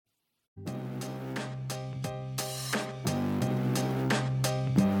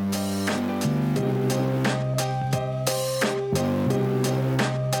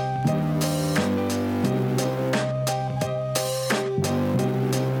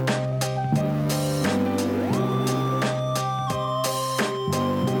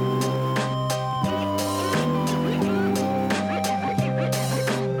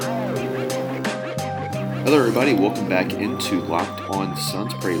Hello, everybody. Welcome back into Locked On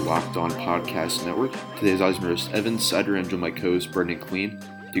Suns, for a Locked On Podcast Network. Today's host, Evan Sider, and joined my co-host, Brendan Clean.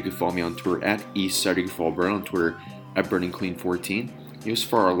 You can follow me on Twitter at EastSider. You can follow Brendan on Twitter at BrendanClean14. As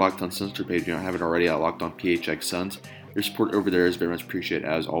for our Locked On Suns Twitter page, if you don't have it already, at Locked On PHX Suns. Your support over there is very much appreciated,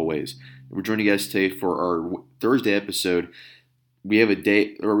 as always. We're joining you guys today for our Thursday episode. We have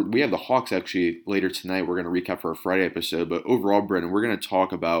the Hawks actually later tonight. We're going to recap for our Friday episode. But overall, Brendan, we're going to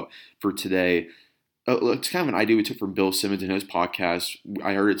talk about for today. It's kind of an idea we took from Bill Simmons in his podcast.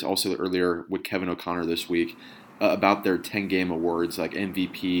 I heard it's also earlier with Kevin O'Connor this week about their 10-game awards, like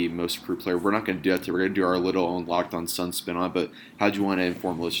MVP, most improved player. We're not going to do that today. We're going to do our little own Locked On Suns spin on it. But how do you want to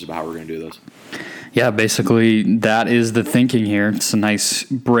inform listeners about how we're going to do this? Yeah, basically that is the thinking here. It's a nice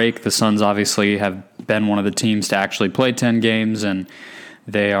break. The Suns obviously have been one of the teams to actually play 10 games, and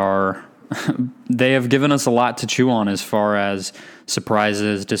they have given us a lot to chew on as far as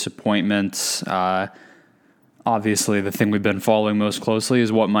surprises, disappointments. Obviously, the thing we've been following most closely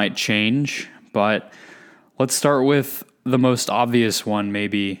is what might change. But let's start with the most obvious one,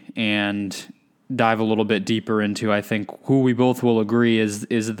 maybe, and dive a little bit deeper into, I think, who we both will agree is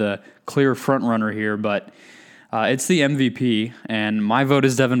the clear front runner here. But it's the MVP, and my vote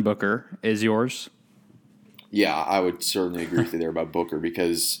is Devin Booker. Is yours? Yeah, I would certainly agree with you there about Booker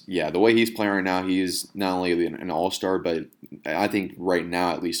because, the way he's playing right now, he's not only an all-star, but I think right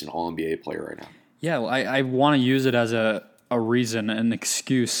now at least an all-NBA player right now. Yeah, well, I want to use it as a reason, an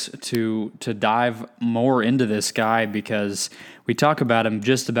excuse to dive more into this guy because we talk about him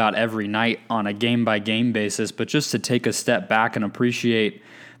just about every night on a game-by-game basis, but just to take a step back and appreciate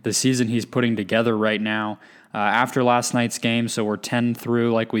the season he's putting together right now. After last night's game, so we're 10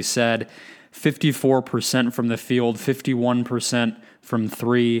 through, like we said, 54% from the field, 51% from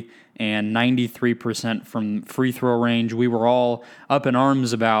three, and 93% from free throw range. We were all up in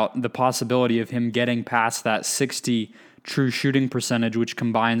arms about the possibility of him getting past that 60 true shooting percentage, which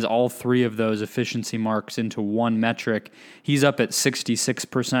combines all three of those efficiency marks into one metric. He's up at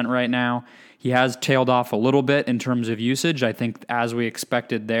 66% right now. He has tailed off a little bit in terms of usage, I think, as we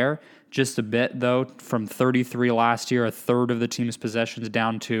expected there. Just a bit, though, from 33 last year, a third of the team's possessions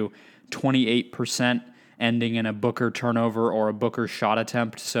down to 28%, ending in a Booker turnover or a Booker shot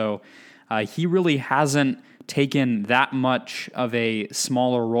attempt. So he really hasn't taken that much of a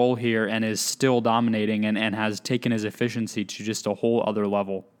smaller role here and is still dominating and has taken his efficiency to just a whole other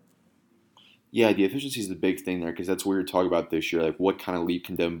level. Yeah, the efficiency is the big thing there because that's what we were talking about this year. Like, what kind of leap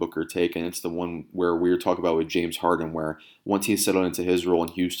can Devin Booker take? And it's the one where we were talking about with James Harden, where once he settled into his role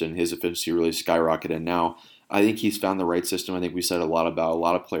in Houston, his efficiency really skyrocketed. And now I think he's found the right system. I think we said a lot about a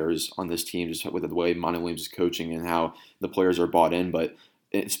lot of players on this team just with the way Monty Williams is coaching and how the players are bought in. But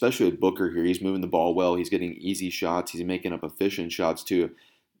especially with Booker here, he's moving the ball well. He's getting easy shots. He's making up efficient shots too.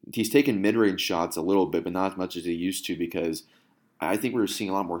 He's taking mid-range shots a little bit, but not as much as he used to because I think we're seeing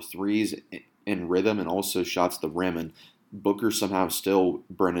a lot more threes in rhythm and also shots at the rim. And Booker somehow still,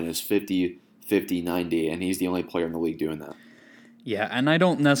 Brennan, is 50, 50, 90, and he's the only player in the league doing that. Yeah, and I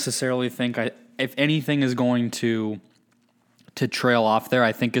don't necessarily think if anything is going to trail off there,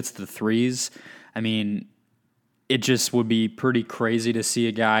 I think it's the threes. I mean, it just would be pretty crazy to see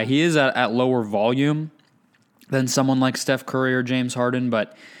a guy. He is at lower volume than someone like Steph Curry or James Harden,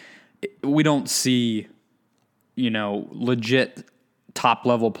 but we don't see, legit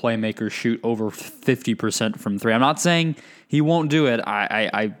top-level playmakers shoot over 50% from three. I'm not saying he won't do it.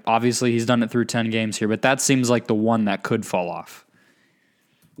 I obviously he's done it through 10 games here, but that seems like the one that could fall off.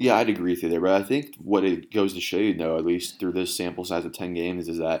 Yeah, I'd agree with you there, but I think what it goes to show you, though, at least through this sample size of 10 games,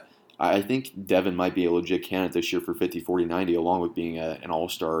 is that I think Devin might be a legit candidate this year for 50, 40, 90, along with being an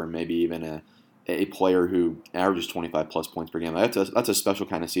all-star and maybe even a player who averages 25-plus points per game. That's a special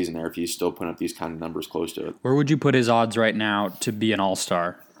kind of season there if he's still putting up these kind of numbers close to it. Where would you put his odds right now to be an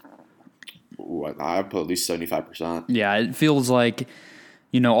all-star? I'd put at least 75%. Yeah, it feels like,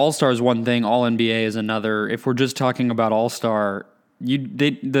 all-star is one thing, all-NBA is another. If we're just talking about all-star,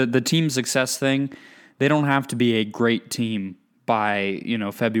 the team success thing, they don't have to be a great team by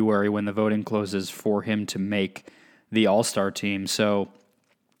February when the voting closes for him to make the all-star team. So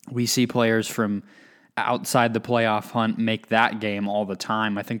we see players from outside the playoff hunt make that game all the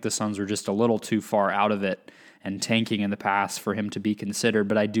time. I think the Suns were just a little too far out of it and tanking in the past for him to be considered,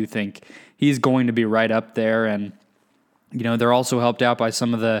 but I do think he's going to be right up there. And they're also helped out by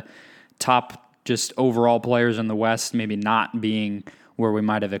some of the top just overall players in the West maybe not being where we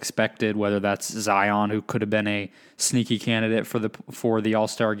might have expected, whether that's Zion, who could have been a sneaky candidate for the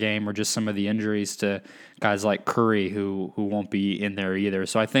All-Star game, or just some of the injuries to guys like Curry who won't be in there either.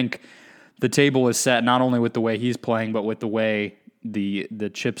 So I think the table is set not only with the way he's playing, but with the way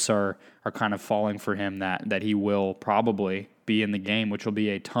the chips are kind of falling for him that he will probably be in the game, which will be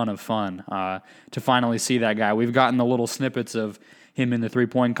a ton of fun to finally see that guy. We've gotten the little snippets of him in the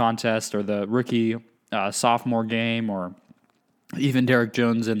 3-point contest or the rookie sophomore game, or even Derek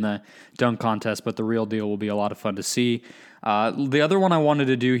Jones in the dunk contest, but the real deal will be a lot of fun to see. The other one I wanted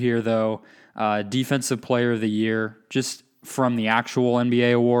to do here, though, Defensive Player of the Year, just from the actual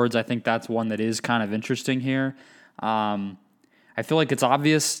NBA awards, I think that's one that is kind of interesting here. I feel like it's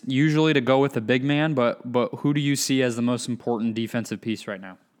obvious usually to go with a big man, but who do you see as the most important defensive piece right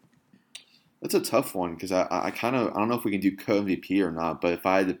now? That's a tough one because I don't know if we can do co-MVP or not, but if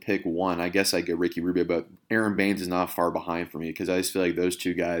I had to pick one, I guess I'd go Ricky Rubio, but Aaron Baines is not far behind for me because I just feel like those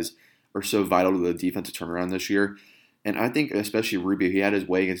two guys are so vital to the defensive turnaround this year. And I think especially Rubio, he had his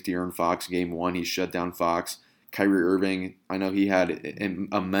way against De'Aaron Fox game 1. He shut down Fox. Kyrie Irving, I know he had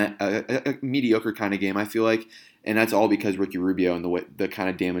a mediocre kind of game, I feel like, and that's all because Ricky Rubio and the kind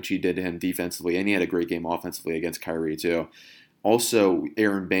of damage he did to him defensively, and he had a great game offensively against Kyrie too. Also,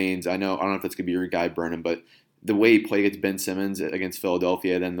 Aaron Baines, I don't know if that's going to be your guy, Brennan, but the way he played against Ben Simmons against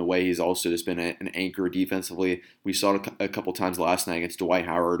Philadelphia, then the way he's also just been an anchor defensively. We saw it a couple times last night against Dwight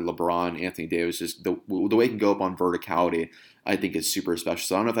Howard, LeBron, Anthony Davis. Just the way he can go up on verticality, I think is super special.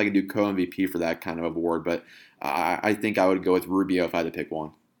 So I don't know if I can do co-MVP for that kind of award, but I think I would go with Rubio if I had to pick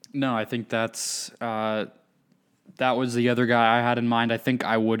one. No, I think that was the other guy I had in mind. I think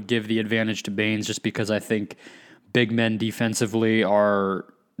I would give the advantage to Baines just because I think big men defensively are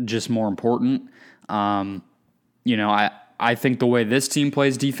just more important. I think the way this team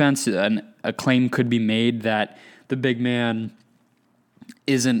plays defense, a claim could be made that the big man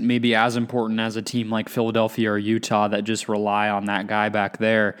isn't maybe as important as a team like Philadelphia or Utah that just rely on that guy back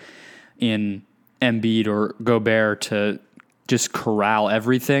there in Embiid or Gobert to just corral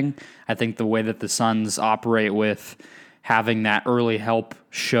everything. I think the way that the Suns operate with having that early help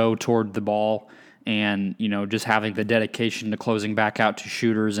show toward the ball and, just having the dedication to closing back out to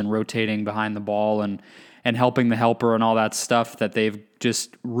shooters and rotating behind the ball and helping the helper and all that stuff that they've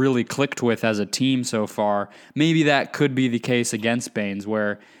just really clicked with as a team so far. Maybe that could be the case against Baines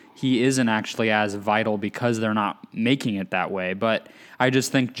where he isn't actually as vital because they're not making it that way. But I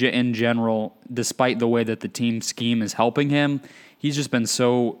just think in general, despite the way that the team scheme is helping him, he's just been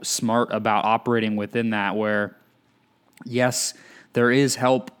so smart about operating within that where, yes, there is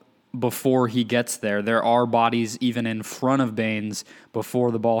help before he gets there. There are bodies even in front of Baines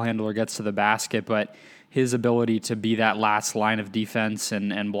before the ball handler gets to the basket, but his ability to be that last line of defense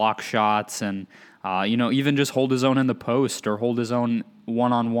and block shots and, even just hold his own in the post or hold his own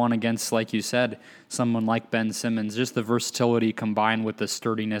one-on-one against, like you said, someone like Ben Simmons. Just the versatility combined with the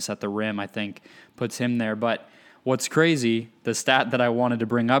sturdiness at the rim, I think, puts him there. But what's crazy, the stat that I wanted to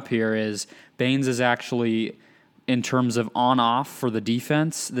bring up here is Baines is actually, in terms of on-off for the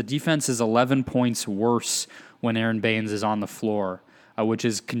defense is 11 points worse when Aaron Baines is on the floor, which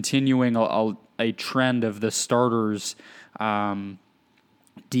is continuing a trend of the starters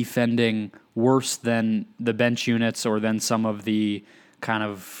defending worse than the bench units or than some of the kind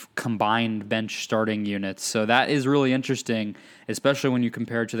of combined bench starting units. So that is really interesting, especially when you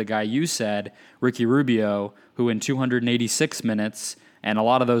compare it to the guy you said, Ricky Rubio, who in 286 minutes, and a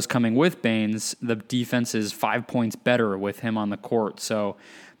lot of those coming with Baines, the defense is 5 points better with him on the court. So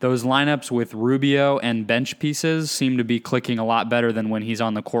those lineups with Rubio and bench pieces seem to be clicking a lot better than when he's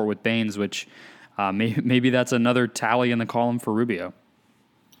on the court with Baines, which maybe that's another tally in the column for Rubio.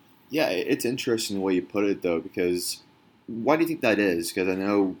 Yeah, it's interesting the way you put it, though, because why do you think that is? Because I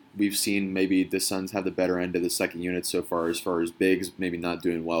know we've seen maybe the Suns have the better end of the second unit so far as bigs maybe not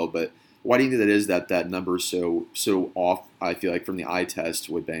doing well, but why do you think that is that number is so off, I feel like, from the eye test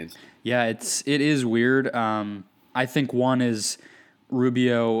with Baines? Yeah, it is weird. I think one is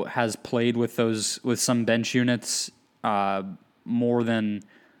Rubio has played with some bench units more than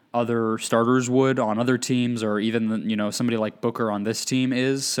other starters would on other teams, or even somebody like Booker on this team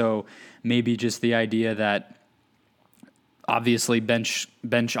is. So maybe just the idea that obviously bench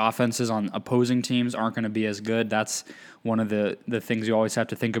offenses on opposing teams aren't going to be as good. That's one of the things you always have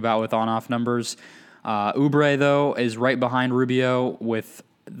to think about with on-off numbers. Oubre, though, is right behind Rubio with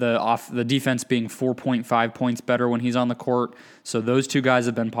the defense being 4.5 points better when he's on the court. So those two guys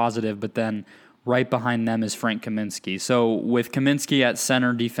have been positive, but then right behind them is Frank Kaminsky. So with Kaminsky at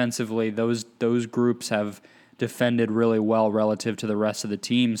center defensively, those groups have defended really well relative to the rest of the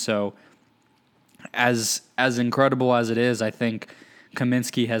team. So as incredible as it is, I think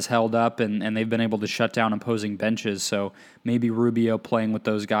Kaminsky has held up and they've been able to shut down opposing benches. So maybe Rubio playing with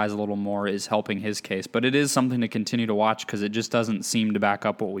those guys a little more is helping his case. But it is something to continue to watch because it just doesn't seem to back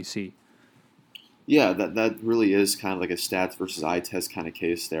up what we see. Yeah, that really is kind of like a stats versus eye test kind of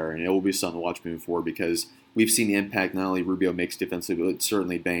case there, and it will be something to watch moving forward because we've seen the impact not only Rubio makes defensively, but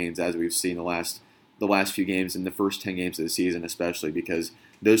certainly Baines, as we've seen the last few games in the first 10 games of the season, especially because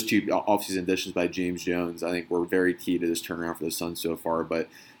those two offseason additions by James Jones, I think, were very key to this turnaround for the Suns so far. But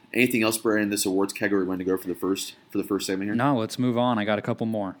anything else, Brad, in this awards category we want to go for the first segment here? No, let's move on. I got a couple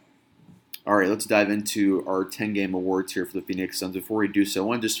more. All right, let's dive into our 10-game awards here for the Phoenix Suns. Before we do so, I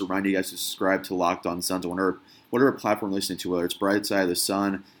want to just remind you guys to subscribe to Locked On Suns on whatever platform you're listening to, whether it's Brightside of the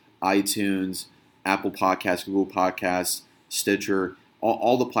Sun, iTunes, Apple Podcasts, Google Podcasts, Stitcher,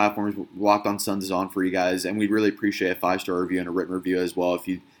 all the platforms Locked On Suns is on for you guys, and we'd really appreciate a 5-star review and a written review as well if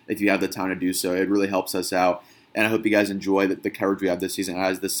you have the time to do so. It really helps us out, and I hope you guys enjoy the coverage we have this season.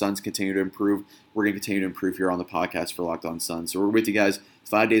 As the Suns continue to improve, we're going to continue to improve here on the podcast for Locked On Suns. So we're with you guys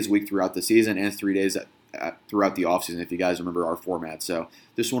 5 days a week throughout the season and 3 days throughout the offseason, if you guys remember our format. So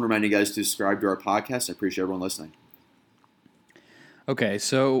just want to remind you guys to subscribe to our podcast. I appreciate everyone listening. Okay,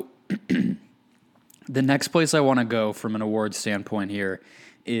 so the next place I want to go from an award standpoint here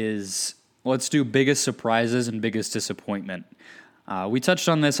is let's do biggest surprises and biggest disappointment. We touched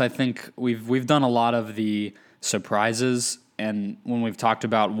on this. I think we've done a lot of the surprises, and when we've talked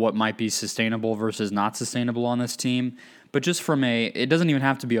about what might be sustainable versus not sustainable on this team, but just from it doesn't even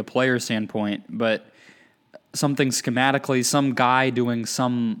have to be a player standpoint, but something schematically, some guy doing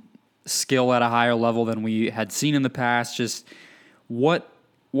some skill at a higher level than we had seen in the past. Just what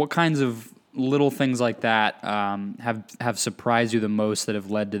kinds of little things like that have surprised you the most that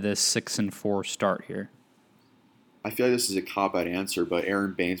have led to this 6-4 start here? I feel like this is a cop-out answer, but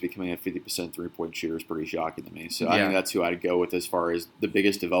Aaron Baines becoming a 50% three-point shooter is pretty shocking to me. So I think that's who I'd go with as far as the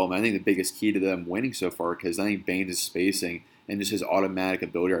biggest development. I think the biggest key to them winning so far, because I think Baines' spacing and just his automatic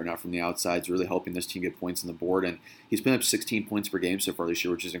ability right now from the outside is really helping this team get points on the board. And he's been up 16 points per game so far this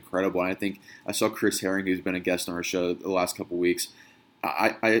year, which is incredible. And I think I saw Chris Herring, who's been a guest on our show the last couple of weeks,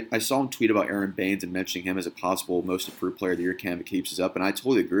 I saw him tweet about Aaron Baines and mentioning him as a possible most improved player of the year candidate keeps us up, and I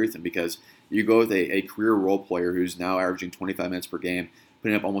totally agree with him because you go with a career role player who's now averaging 25 minutes per game,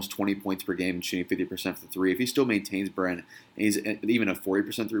 putting up almost 20 points per game and shooting 50% for the three. If he still maintains Bren, and he's even a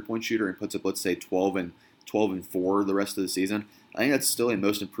 40% three-point shooter and puts up, let's say, 12 and 4 the rest of the season, I think that's still a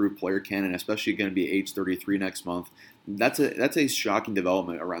most improved player candidate, especially going to be age 33 next month. That's a shocking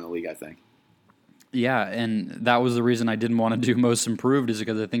development around the league, I think. Yeah, and that was the reason I didn't want to do most improved is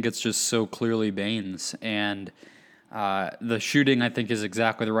because I think it's just so clearly Baines. And the shooting, I think, is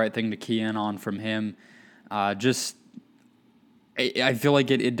exactly the right thing to key in on from him. I feel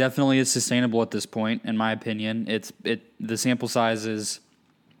like it definitely is sustainable at this point, in my opinion. The sample size is,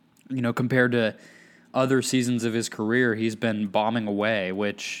 compared to other seasons of his career, he's been bombing away,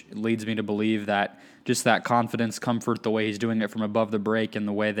 which leads me to believe that just that confidence, comfort, the way he's doing it from above the break and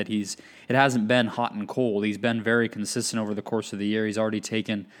the way that it hasn't been hot and cold. He's been very consistent over the course of the year. He's already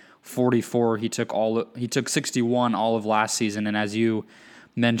taken 44. He took 61 all of last season. And as you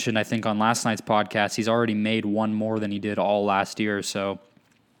mentioned, I think on last night's podcast, he's already made one more than he did all last year. So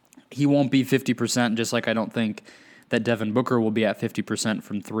he won't be 50%, just like I don't think that Devin Booker will be at 50%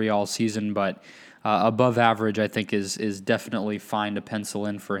 from three all season, but above average, I think, is definitely fine to pencil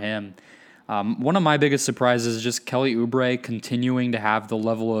in for him. One of my biggest surprises is just Kelly Oubre continuing to have the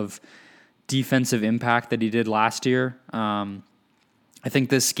level of defensive impact that he did last year. I think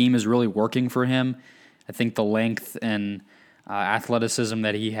this scheme is really working for him. I think the length and athleticism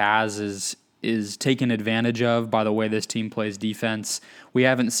that he has is taken advantage of by the way this team plays defense. We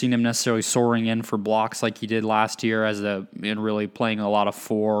haven't seen him necessarily soaring in for blocks like he did last year and really playing a lot of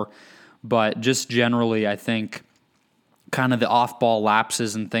four. But just generally, I think kind of the off-ball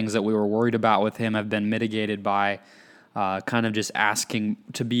lapses and things that we were worried about with him have been mitigated by kind of just asking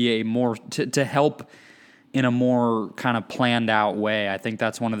to be to help in a more kind of planned out way. I think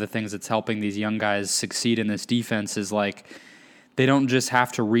that's one of the things that's helping these young guys succeed in this defense is like they don't just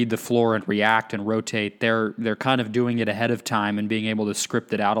have to read the floor and react and rotate. They're kind of doing it ahead of time and being able to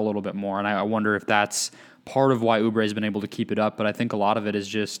script it out a little bit more. And I wonder if that's part of why Oubre has been able to keep it up. But I think a lot of it is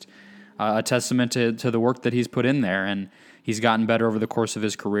just a testament to the work that he's put in there. And he's gotten better over the course of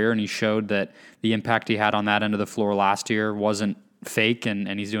his career, and he showed that the impact he had on that end of the floor last year wasn't fake, and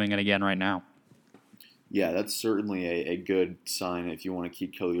he's doing it again right now. Yeah, that's certainly a good sign if you want to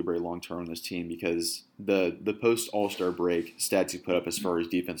keep Kelly Oubre long-term on this team because the post-All-Star break stats he put up as far as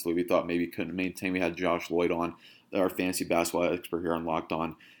defensively, we thought maybe couldn't maintain. We had Josh Lloyd on, our fantasy basketball expert here on Locked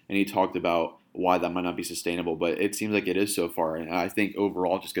On, and he talked about why that might not be sustainable, but it seems like it is so far. And I think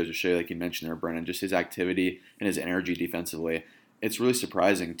overall, just goes to show you, like you mentioned there, Brennan, just his activity and his energy defensively. It's really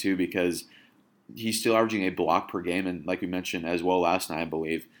surprising, too, because he's still averaging a block per game, and like we mentioned as well last night, I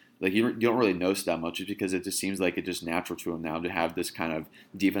believe, like you don't really notice that much, just because it just seems like it's just natural to him now to have this kind of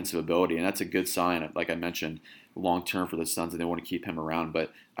defensive ability, and that's a good sign. Like I mentioned, long term for the Suns, and they want to keep him around.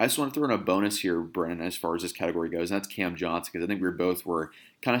 But I just want to throw in a bonus here, Brennan, as far as this category goes, and that's Cam Johnson, because I think we both were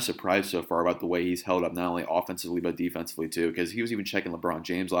kind of surprised so far about the way he's held up, not only offensively but defensively too, because he was even checking LeBron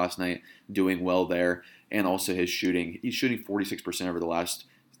James last night, doing well there, and also his shooting. He's shooting 46% over the last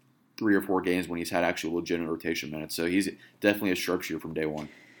 3 or 4 games when he's had actual legitimate rotation minutes. So he's definitely a sharpshooter from day one.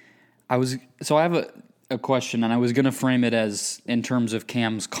 I have a question, and I was going to frame it as in terms of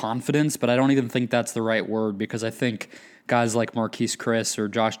Cam's confidence, but I don't even think that's the right word, because I think guys like Marquise Chris or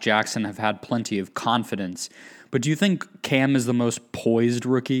Josh Jackson have had plenty of confidence. But do you think Cam is the most poised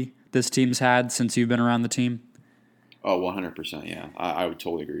rookie this team's had since you've been around the team? Oh, 100%, yeah. I would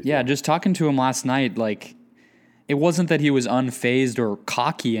totally agree with that. Yeah, just talking to him last night, like, it wasn't that he was unfazed or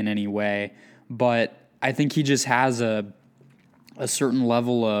cocky in any way, but I think he just has a certain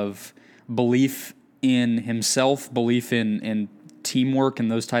level of belief in himself, belief in teamwork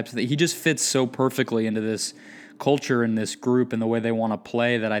and those types of things. He just fits so perfectly into this culture and this group and the way they want to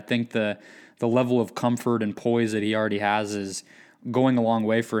play that I think the level of comfort and poise that he already has is going a long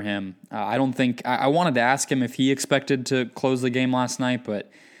way for him. I don't think I wanted to ask him if he expected to close the game last night, but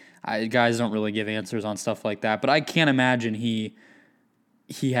guys don't really give answers on stuff like that. But I can't imagine he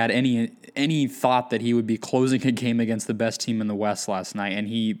had any thought that he would be closing a game against the best team in the West last night, and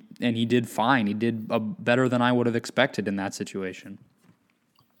he did fine. He did better than I would have expected in that situation.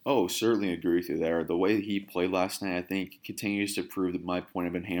 Oh, certainly agree with you there. The way he played last night, I think, continues to prove that my point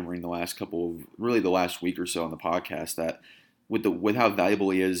I've been hammering the last week or so on the podcast, that with how valuable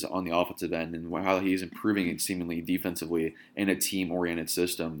he is on the offensive end and how he's improving seemingly defensively in a team-oriented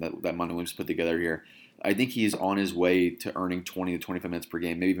system that Monty Williams put together here, I think he's on his way to earning 20 to 25 minutes per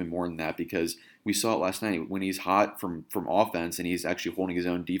game, maybe even more than that, because we saw it last night. When he's hot from offense and he's actually holding his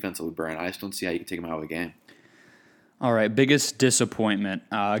own defensively, Brian, I just don't see how you can take him out of the game. All right, biggest disappointment.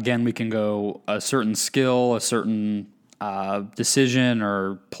 Again, we can go a certain skill, a certain decision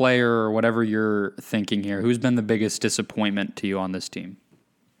or player or whatever you're thinking here. Who's been the biggest disappointment to you on this team?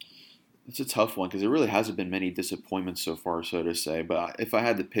 It's a tough one because there really hasn't been many disappointments so far, so to say. But if I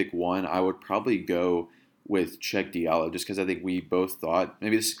had to pick one, I would probably go with Cheick Diallo, just because I think we both thought,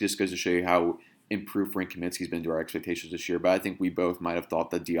 maybe this just goes to show you how improved Frank Kaminsky's been to our expectations this year, but I think we both might have thought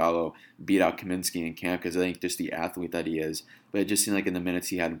that Diallo beat out Kaminsky in camp because I think just the athlete that he is. But it just seemed like in the minutes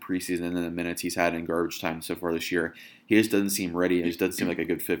he had in preseason and then the minutes he's had in garbage time so far this year, he just doesn't seem ready. He just doesn't seem like a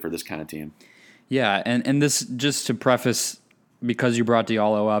good fit for this kind of team. Yeah, and this, just to preface, because you brought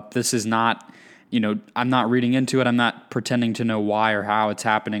Diallo up, this is not, I'm not reading into it. I'm not pretending to know why or how it's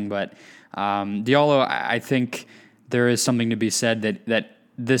happening, but Diallo, I think there is something to be said that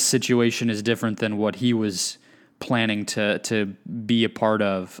this situation is different than what he was planning to be a part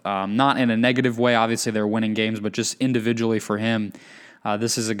of. Not in a negative way. Obviously, they're winning games, but just individually for him,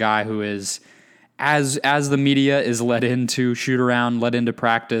 this is a guy who is, as the media is let into shoot around, let into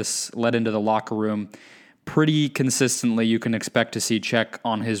practice, let into the locker room, pretty consistently you can expect to see Cheick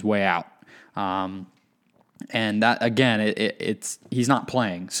on his way out. And that, again, it's he's not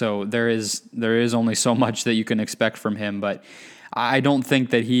playing, so there is only so much that you can expect from him. But I don't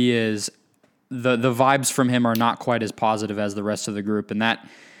think that he is the vibes from him are not quite as positive as the rest of the group, and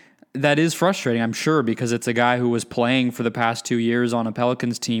that is frustrating, I'm sure, because it's a guy who was playing for the past 2 years on a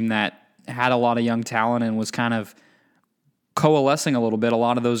Pelicans team that had a lot of young talent and was kind of coalescing a little bit. A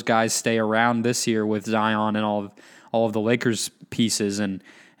lot of those guys stay around this year with Zion and all of the Lakers pieces, and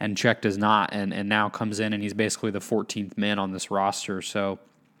Cheick does not, and now comes in and he's basically the 14th man on this roster. So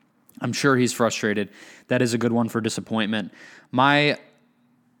I'm sure he's frustrated. That is a good one for disappointment.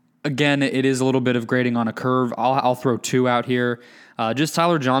 Again, it is a little bit of grading on a curve. I'll throw two out here. Just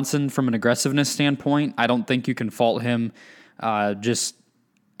Tyler Johnson from an aggressiveness standpoint, I don't think you can fault him just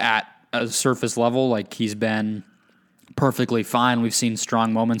at a surface level. Like, he's been perfectly fine. We've seen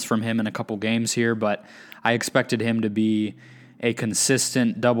strong moments from him in a couple games here, but I expected him to be a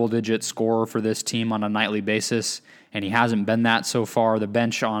consistent double-digit scorer for this team on a nightly basis, and he hasn't been that so far. The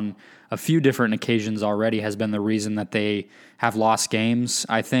bench on a few different occasions already has been the reason that they have lost games,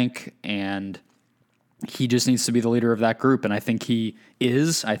 I think, and he just needs to be the leader of that group, and I think he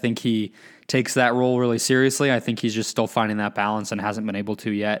is. I think he takes that role really seriously. I think he's just still finding that balance and hasn't been able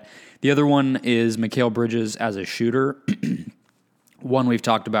to yet. The other one is Mikal Bridges as a shooter. One we've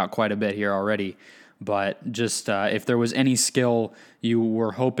talked about quite a bit here already, but just if there was any skill you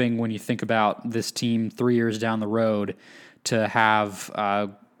were hoping when you think about this team 3 years down the road to have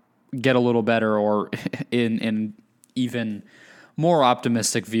get a little better or in even more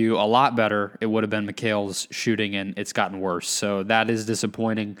optimistic view, a lot better, it would have been Mikhail's shooting, and it's gotten worse. So that is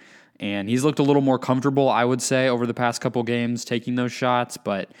disappointing. And he's looked a little more comfortable, I would say, over the past couple games taking those shots,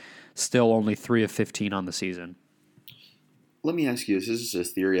 but still only 3 of 15 on the season. Let me ask you this. This is a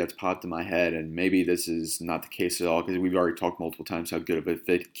theory that's popped in my head, and maybe this is not the case at all because we've already talked multiple times how good of a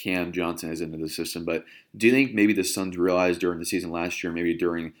fit Cam Johnson is into the system. But do you think maybe the Suns realized during the season last year, maybe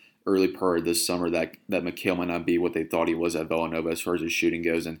during early part of this summer, that Mikhail might not be what they thought he was at Villanova as far as his shooting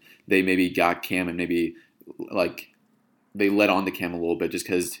goes, and they maybe got Cam and maybe they let on to Cam a little bit just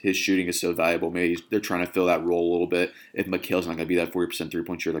because his shooting is so valuable. Maybe they're trying to fill that role a little bit if Mikhail's not going to be that 40%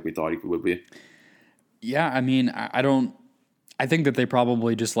 three-point shooter like we thought he would be. Yeah, I mean, I think that they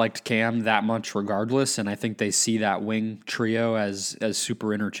probably just liked Cam that much regardless, and I think they see that wing trio as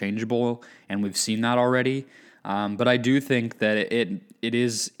super interchangeable, and we've seen that already. But I do think that it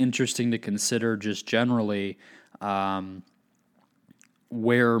is interesting to consider just generally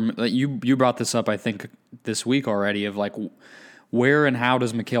where you brought this up, I think, this week already, of like where and how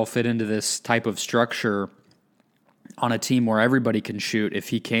does Mikhail fit into this type of structure on a team where everybody can shoot if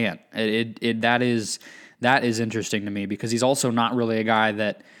he can't. That is interesting to me because he's also not really a guy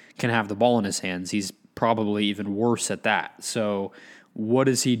that can have the ball in his hands. He's probably even worse at that. So what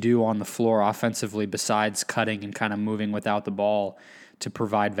does he do on the floor offensively besides cutting and kind of moving without the ball to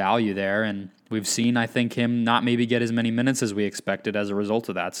provide value there? And we've seen, I think, him not maybe get as many minutes as we expected as a result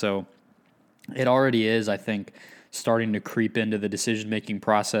of that. So it already is, I think, starting to creep into the decision-making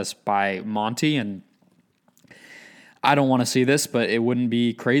process by Monty, and I don't want to see this, but it wouldn't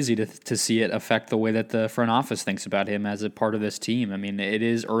be crazy to see it affect the way that the front office thinks about him as a part of this team. I mean, it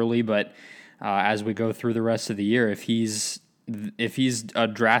is early, but as we go through the rest of the year, if he's a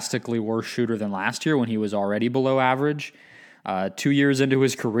drastically worse shooter than last year when he was already below average, 2 years into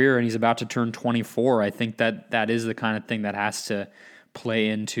his career and he's about to turn 24, I think that is the kind of thing that has to play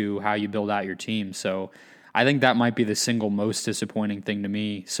into how you build out your team. So I think that might be the single most disappointing thing to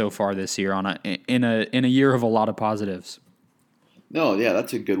me so far this year in a year of a lot of positives. No, yeah,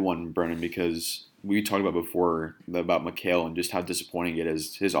 that's a good one, Brennan, because we talked about before about Mikhail and just how disappointing it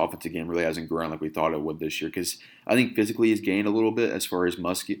is. His offensive game really hasn't grown like we thought it would this year because I think physically he's gained a little bit as far as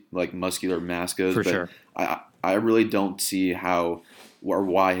muscular mass goes. For but sure. I really don't see how or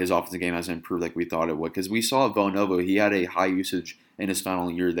why his offensive game hasn't improved like we thought it would because we saw at Villanova he had a high usage in his final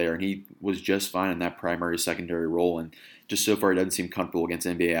year there, and he was just fine in that primary, secondary role. And just so far, he doesn't seem comfortable against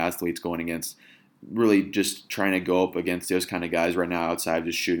NBA athletes going against really just trying to go up against those kind of guys right now outside of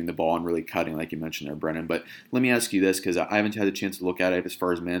just shooting the ball and really cutting, like you mentioned there, Brennan. But let me ask you this, because I haven't had a chance to look at it as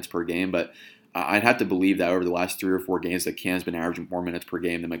far as minutes per game, but I'd have to believe that over the last 3 or 4 games that Cam's been averaging more minutes per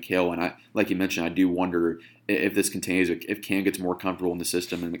game than Mikhail. And like you mentioned, I do wonder if this continues, if Cam gets more comfortable in the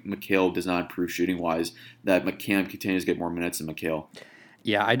system and Mikhail does not improve shooting-wise, that Cam continues to get more minutes than Mikhail.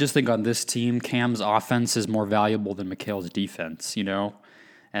 Yeah, I just think on this team, Cam's offense is more valuable than Mikhail's defense, you know?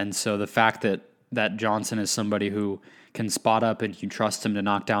 And so the fact that Johnson is somebody who can spot up and you trust him to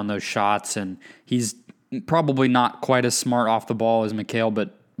knock down those shots, and he's probably not quite as smart off the ball as Mikhail,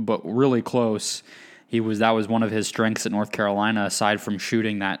 but really close. That was one of his strengths at North Carolina, aside from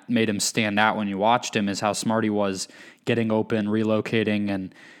shooting that made him stand out when you watched him, is how smart he was getting open,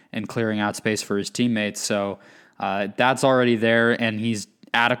 relocating, and clearing out space for his teammates. So that's already there, and he's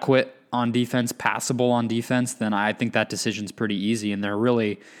adequate on defense, passable on defense, then I think that decision's pretty easy, and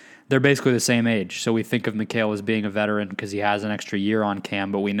they're basically the same age. So we think of Mikhail as being a veteran because he has an extra year on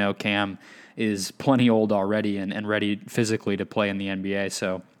Cam, but we know Cam is plenty old already and ready physically to play in the NBA.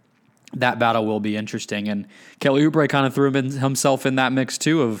 So that battle will be interesting. And Kelly Oubre kind of threw himself in that mix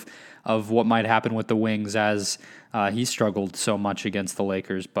too of what might happen with the Wings as he struggled so much against the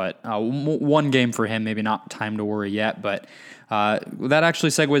Lakers. But one game for him, maybe not time to worry yet. But that actually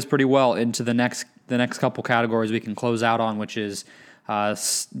segues pretty well into the next couple categories we can close out on, which is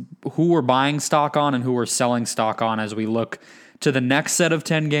who we're buying stock on and who we're selling stock on as we look to the next set of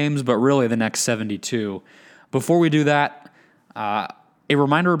 10 games, but really the next 72. Before we do that, a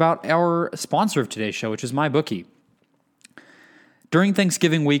reminder about our sponsor of today's show, which is MyBookie. During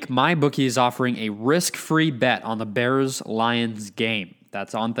Thanksgiving week, MyBookie is offering a risk-free bet on the Bears-Lions game.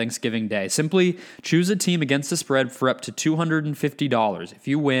 That's on Thanksgiving Day. Simply choose a team against the spread for up to $250. If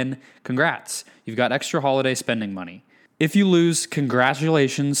you win, congrats. You've got extra holiday spending money. If you lose,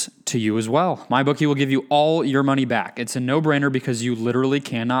 congratulations to you as well. MyBookie will give you all your money back. It's a no-brainer because you literally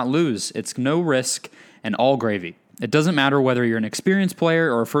cannot lose. It's no risk and all gravy. It doesn't matter whether you're an experienced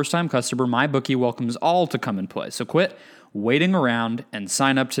player or a first-time customer, MyBookie welcomes all to come and play. So quit waiting around and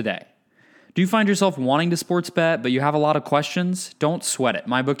sign up today. Do you find yourself wanting to sports bet, but you have a lot of questions? Don't sweat it.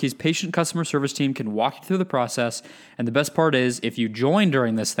 MyBookie's patient customer service team can walk you through the process, and the best part is, if you join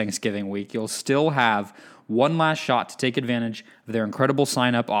during this Thanksgiving week, you'll still have one last shot to take advantage of their incredible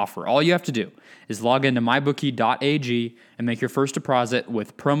sign-up offer. All you have to do is log into mybookie.ag and make your first deposit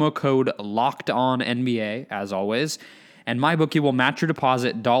with promo code LOCKEDONNBA, as always, and MyBookie will match your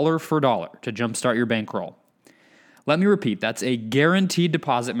deposit dollar for dollar to jumpstart your bankroll. Let me repeat, that's a guaranteed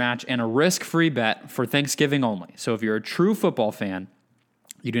deposit match and a risk-free bet for Thanksgiving only. So if you're a true football fan,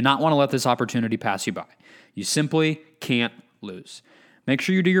 you do not want to let this opportunity pass you by. You simply can't lose. Make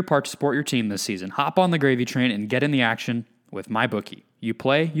sure you do your part to support your team this season. Hop on the gravy train and get in the action with MyBookie. You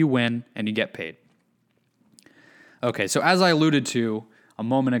play, you win, and you get paid. Okay, so as I alluded to a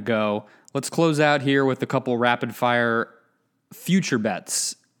moment ago, let's close out here with a couple rapid-fire future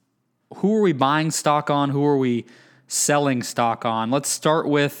bets. Who are we buying stock on? Who are we selling stock on? Let's start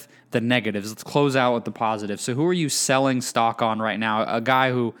with the negatives. Let's close out with the positives. So who are you selling stock on right now? A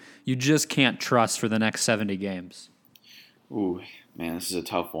guy who you just can't trust for the next 70 games. Ooh, man, this is a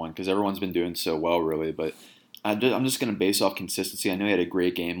tough one because everyone's been doing so well, really. But I'm just going to base off consistency. I know he had a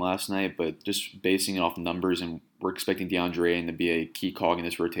great game last night, but just basing it off numbers, and we're expecting DeAndre Ayton to be a key cog in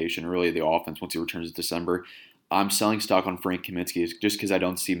this rotation, really the offense once he returns in December. I'm selling stock on Frank Kaminsky just because I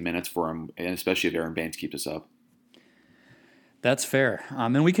don't see minutes for him, and especially if Aaron Baines keeps us up. That's fair.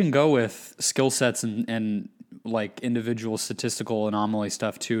 And we can go with skill sets and like individual statistical anomaly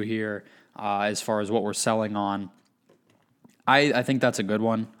stuff too here as far as what we're selling on. I think that's a good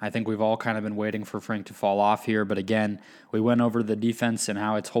one. I think we've all kind of been waiting for Frank to fall off here. But again, we went over the defense and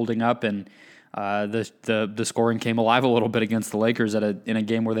how it's holding up, and the scoring came alive a little bit against the Lakers in a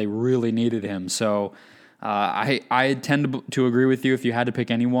game where they really needed him. So I tend to agree with you. If you had to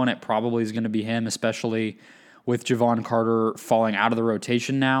pick anyone, it probably is going to be him, especially with Javon Carter falling out of the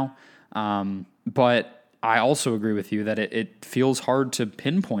rotation now. But I also agree with you that it feels hard to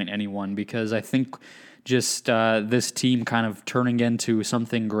pinpoint anyone because I think just this team kind of turning into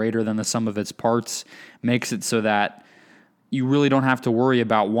something greater than the sum of its parts makes it so that you really don't have to worry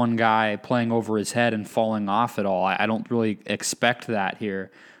about one guy playing over his head and falling off at all. I don't really expect that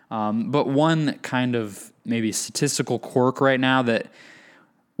here. But one kind of maybe statistical quirk right now that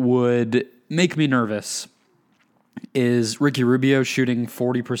would make me nervous is Ricky Rubio shooting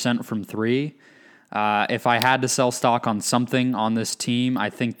 40% from three. If I had to sell stock on something on this team, I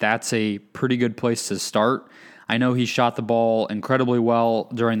think that's a pretty good place to start. I know he shot the ball incredibly well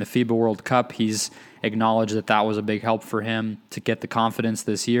during the FIBA World Cup. He's acknowledged that was a big help for him to get the confidence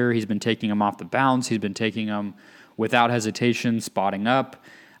this year. He's been taking him off the bounce. He's been taking him without hesitation, spotting up.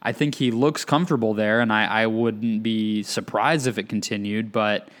 I think he looks comfortable there, and I wouldn't be surprised if it continued,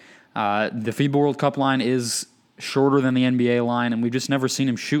 but the FIBA World Cup line is shorter than the NBA line, and we've just never seen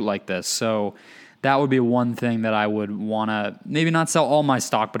him shoot like this. So that would be one thing that I would want to maybe not sell all my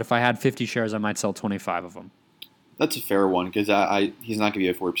stock, but if I had 50 shares, I might sell 25 of them. That's a fair one because he's not going to be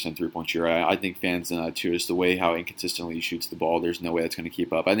a 40% three-point shooter. I think fans know that too. Just the way how inconsistently he shoots the ball, there's no way that's going to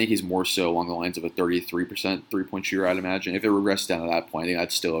keep up. I think he's more so along the lines of a 33% three-point shooter, I'd imagine. If it regressed down to that point, I think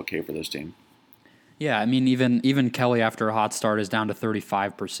that's still okay for this team. Yeah, I mean, even Kelly after a hot start is down to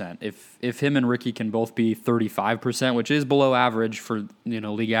 35%. If him and Ricky can both be 35%, which is below average for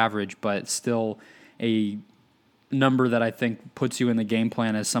league average, but still a number that I think puts you in the game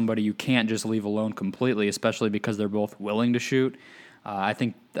plan as somebody you can't just leave alone completely, especially because they're both willing to shoot. I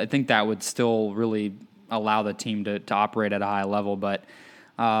think that would still really allow the team to operate at a high level. But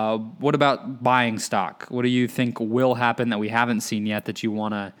what about buying stock? What do you think will happen that we haven't seen yet that you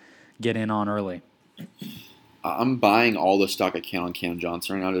want to get in on early? I'm buying all the stock I can on Cam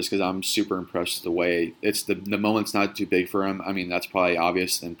Johnson right now just because I'm super impressed with the way the moment's not too big for him. I mean, that's probably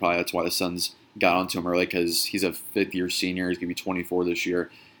obvious, and probably that's why the Suns got onto him early because he's a fifth-year senior. He's going to be 24 this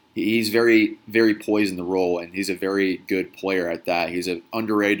year. He's very, very poised in the role, and he's a very good player at that. He's an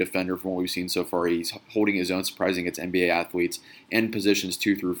underrated defender from what we've seen so far. He's holding his own, surprising against NBA athletes in positions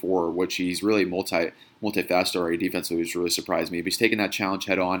 2 through 4, which he's really multifaceted already defensively, which really surprised me. But he's taking that challenge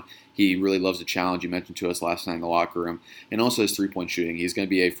head on. He really loves the challenge you mentioned to us last night in the locker room. And also his three-point shooting. He's going to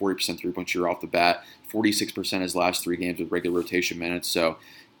be a 40% three-point shooter off the bat, 46% his last 3 games with regular rotation minutes. So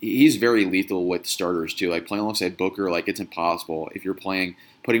he's very lethal with starters too. Like playing alongside Booker, like it's impossible. If you're putting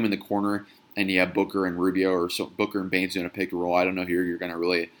him in the corner and you have Booker and Rubio or Booker and Baines doing a pick and roll, I don't know who you're going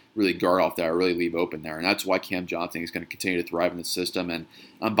to really guard off that or really leave open there. And that's why Cam Johnson is going to continue to thrive in the system. And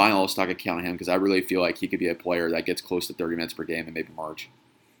I'm buying all the stock I can on him because I really feel like he could be a player that gets close to 30 minutes per game and maybe March.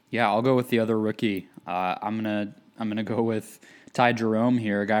 Yeah, I'll go with the other rookie. I'm gonna go with Ty Jerome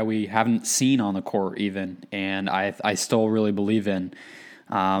here, a guy we haven't seen on the court even, and I still really believe in.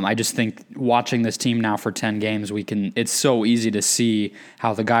 I just think watching this team now for 10 games, it's so easy to see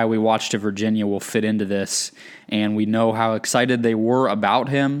how the guy we watched at Virginia will fit into this. And we know how excited they were about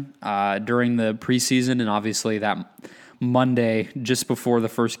him during the preseason. And obviously that Monday, just before the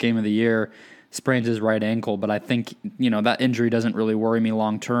first game of the year, sprains his right ankle. But I think, that injury doesn't really worry me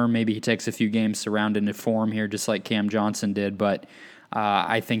long term. Maybe he takes a few games to round into form here, just like Cam Johnson did. But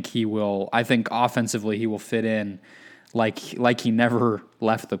I think offensively he will fit in like he never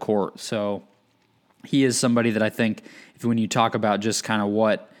left the court. So he is somebody that I think when you talk about just kind of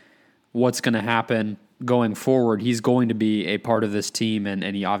what's going to happen going forward, he's going to be a part of this team, and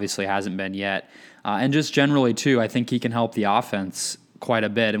he obviously hasn't been yet. And just generally too, I think he can help the offense quite a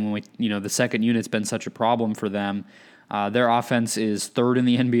bit. And when the second unit's been such a problem for them, their offense is third in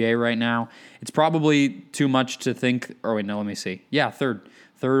the NBA right now. It's probably too much to think. Or wait, no, let me see. Yeah, third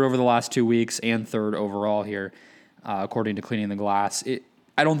over the last 2 weeks, and third overall here. According to Cleaning the Glass.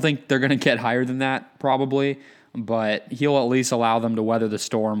 I don't think they're going to get higher than that, probably, but he'll at least allow them to weather the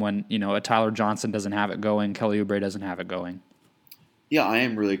storm when, a Tyler Johnson doesn't have it going, Kelly Oubre doesn't have it going. Yeah, I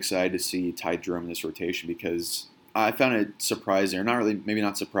am really excited to see Ty Jerome in this rotation because I found it surprising, or maybe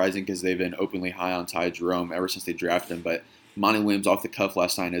not surprising because they've been openly high on Ty Jerome ever since they drafted him, but Monty Williams off the cuff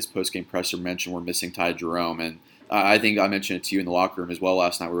last night in his postgame presser mentioned we're missing Ty Jerome, and I think I mentioned it to you in the locker room as well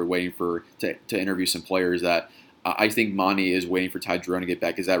last night. We were waiting to interview some players that I think Monty is waiting for Ty Jerome to get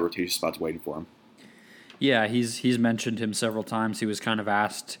back because that rotation spot's waiting for him. Yeah, he's mentioned him several times. He was kind of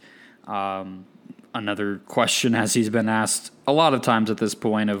asked another question, as he's been asked a lot of times at this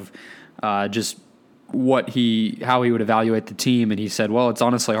point, of just how he would evaluate the team, and he said, well, it's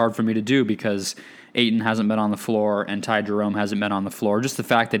honestly hard for me to do because Ayton hasn't been on the floor and Ty Jerome hasn't been on the floor. Just the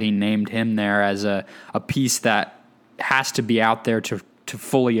fact that he named him there as a piece that has to be out there to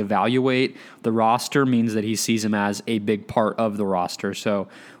fully evaluate the roster means that he sees him as a big part of the roster. So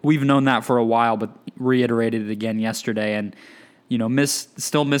we've known that for a while, but reiterated it again yesterday. And,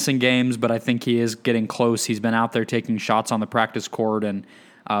 still missing games, but I think he is getting close. He's been out there taking shots on the practice court and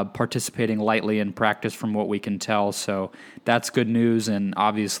participating lightly in practice from what we can tell. So that's good news, and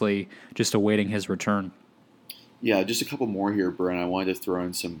obviously just awaiting his return. Yeah, just a couple more here, Brent. I wanted to throw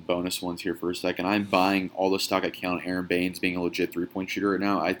in some bonus ones here for a second. I'm buying all the stock I can on Aaron Baines being a legit three-point shooter right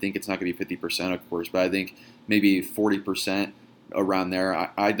now. I think it's not going to be 50%, of course, but I think maybe 40% around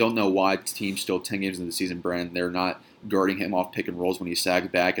there. I don't know why teams still 10 games into the season, Brent, they're not guarding him off pick and rolls when he sags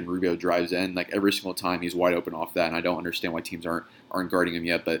back and Rubio drives in. Like every single time he's wide open off that, and I don't understand why teams aren't guarding him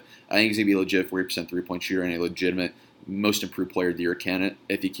yet. But I think he's going to be a legit 40% three-point shooter and a legitimate most improved player of the year candidate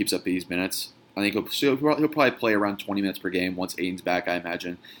if he keeps up these minutes. I think he'll probably play around 20 minutes per game once Aiden's back, I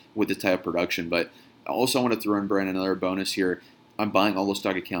imagine, with this type of production. But also I want to throw in, Brent, another bonus here. I'm buying all the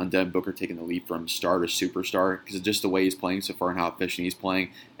stock account on Devin Booker taking the leap from star to superstar because of just the way he's playing so far and how efficient he's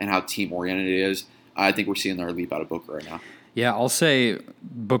playing and how team-oriented it is. I think we're seeing our leap out of Booker right now. Yeah, I'll say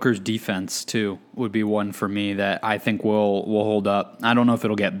Booker's defense, too, would be one for me that I think will hold up. I don't know if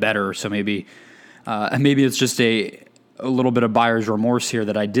it'll get better, so maybe it's just a little bit of buyer's remorse here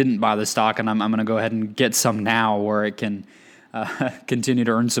that I didn't buy the stock, and I'm going to go ahead and get some now where it can continue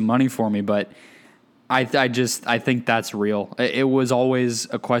to earn some money for me. But I think that's real. It was always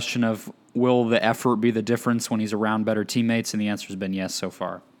a question of, will the effort be the difference when he's around better teammates? And the answer has been yes so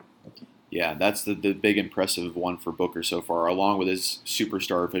far. Yeah, that's the big impressive one for Booker so far. Along with his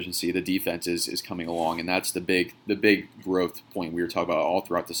superstar efficiency, the defense is coming along, and that's the big growth point we were talking about all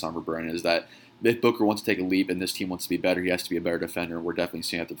throughout the summer, Brian, is that if Booker wants to take a leap and this team wants to be better, he has to be a better defender. We're definitely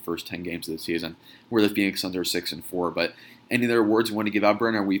seeing after the first 10 games of the season where the Phoenix Suns are 6-4. But any other words you want to give out,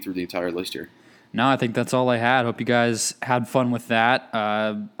 Brian, or are we through the entire list here? No, I think that's all I had. Hope you guys had fun with that.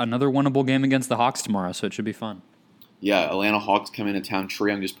 Another winnable game against the Hawks tomorrow, so it should be fun. Yeah, Atlanta Hawks come into town. Trae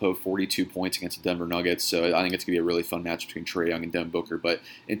Young just put 42 points against the Denver Nuggets, so I think it's going to be a really fun match between Trae Young and Devin Booker. But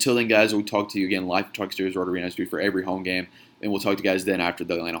until then, guys, we'll talk to you again live at Talk Studios Road Arena as we do for every home game, and we'll talk to you guys then after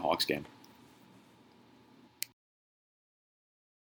the Atlanta Hawks game.